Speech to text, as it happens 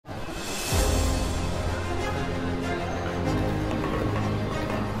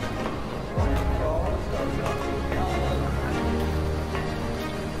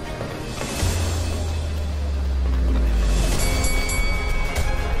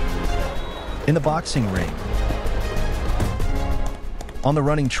in the boxing ring, on the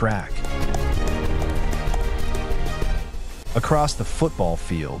running track, across the football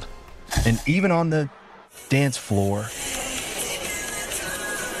field, and even on the dance floor.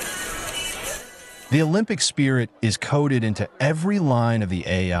 The Olympic spirit is coded into every line of the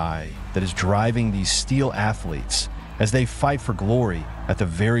AI that is driving these steel athletes as they fight for glory at the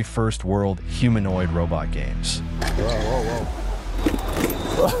very first World Humanoid Robot Games.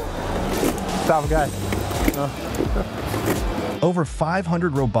 Whoa. Tough guy. Over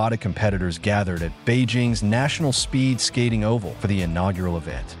 500 robotic competitors gathered at Beijing's National Speed Skating Oval for the inaugural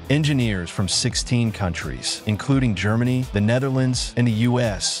event. Engineers from 16 countries, including Germany, the Netherlands, and the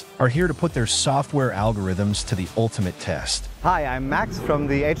US, are here to put their software algorithms to the ultimate test. Hi, I'm Max from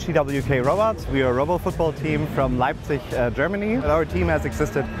the HTWK Robots. We are a robot football team from Leipzig, Germany. Our team has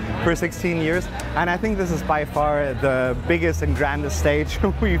existed for 16 years, and I think this is by far the biggest and grandest stage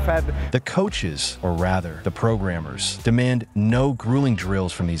we've had. The coaches, or rather, the programmers, demand no grueling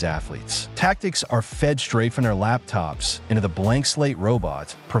drills from these athletes. Tactics are fed straight from their laptops into the blank slate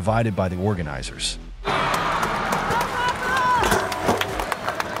robots provided by the organizers.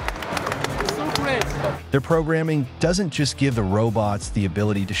 Their programming doesn't just give the robots the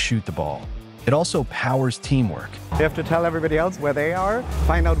ability to shoot the ball. It also powers teamwork. You have to tell everybody else where they are,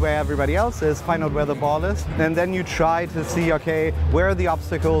 find out where everybody else is, find out where the ball is, and then you try to see, okay, where are the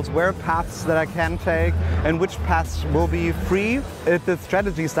obstacles, where are paths that I can take, and which paths will be free. The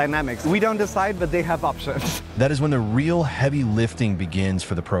strategy is dynamics. We don't decide, but they have options. That is when the real heavy lifting begins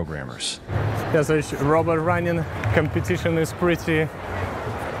for the programmers. Yeah, so robot running competition is pretty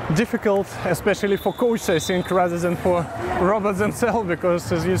difficult, especially for coaches, I think, rather than for robots themselves, because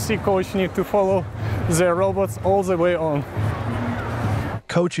as you see, coach need to follow their robots all the way on.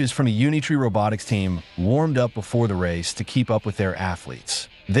 Coaches from the Unitree Robotics team warmed up before the race to keep up with their athletes.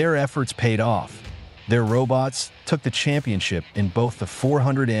 Their efforts paid off. Their robots took the championship in both the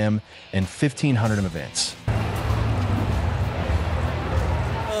 400M and 1500M events.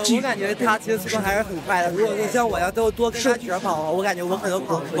 我感觉他其实速度还是很快的。如果说像我要多跟他学跑，我感觉我可能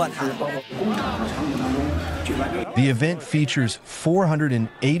跑不过他。The event features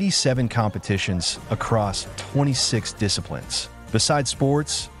 487 competitions across 26 disciplines. Besides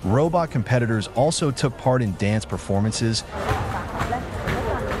sports, robot competitors also took part in dance performances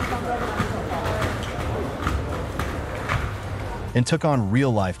and took on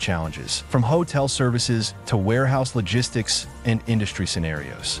real-life challenges, from hotel services to warehouse logistics and industry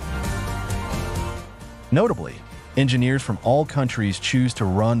scenarios. Notably, engineers from all countries choose to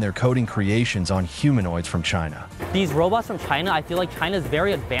run their coding creations on humanoids from China. These robots from China, I feel like China is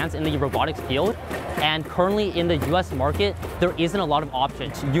very advanced in the robotics field, and currently in the US market, there isn't a lot of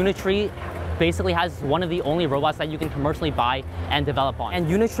options. Unitree basically has one of the only robots that you can commercially buy and develop on. And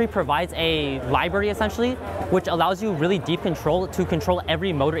Unitree provides a library essentially, which allows you really deep control to control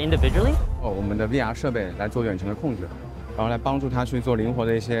every motor individually. 我们的 VR 设备来做远程的控制，然后来帮助它去做灵活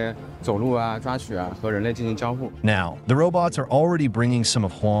的一些走路啊、抓取啊和人类进行交互。Now, the robots are already bringing some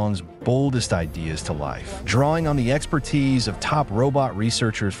of Huang's boldest ideas to life, drawing on the expertise of top robot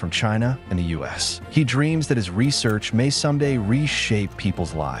researchers from China and the US. He dreams that his research may someday reshape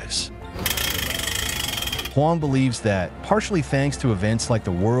people's lives. Huang believes that, partially thanks to events like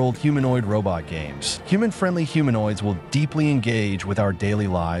the World Humanoid Robot Games, human-friendly humanoids will deeply engage with our daily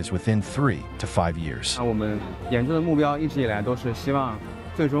lives within 3 to 5 years. 我们研究的目标一直以来都是希望，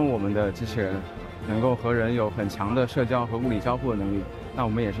最终我们的机器人能够和人有很强的社交和物理交互的能力。那我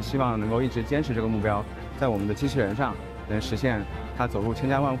们也是希望能够一直坚持这个目标，在我们的机器人上能实现它走入千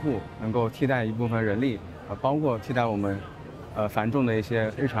家万户，能够替代一部分人力，包括替代我们。繁重的一些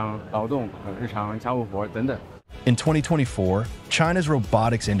日常劳动、日常家务活等等。In 2024, China's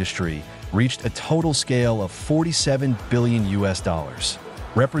robotics industry reached a total scale of $47 billion,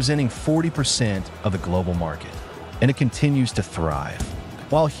 representing 40% of the global market, and it continues to thrive.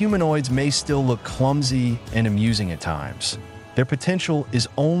 While humanoids may still look clumsy and amusing at times, their potential is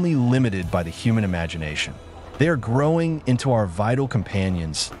only limited by the human imagination. They are growing into our vital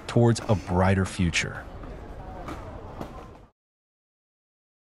companions towards a brighter future.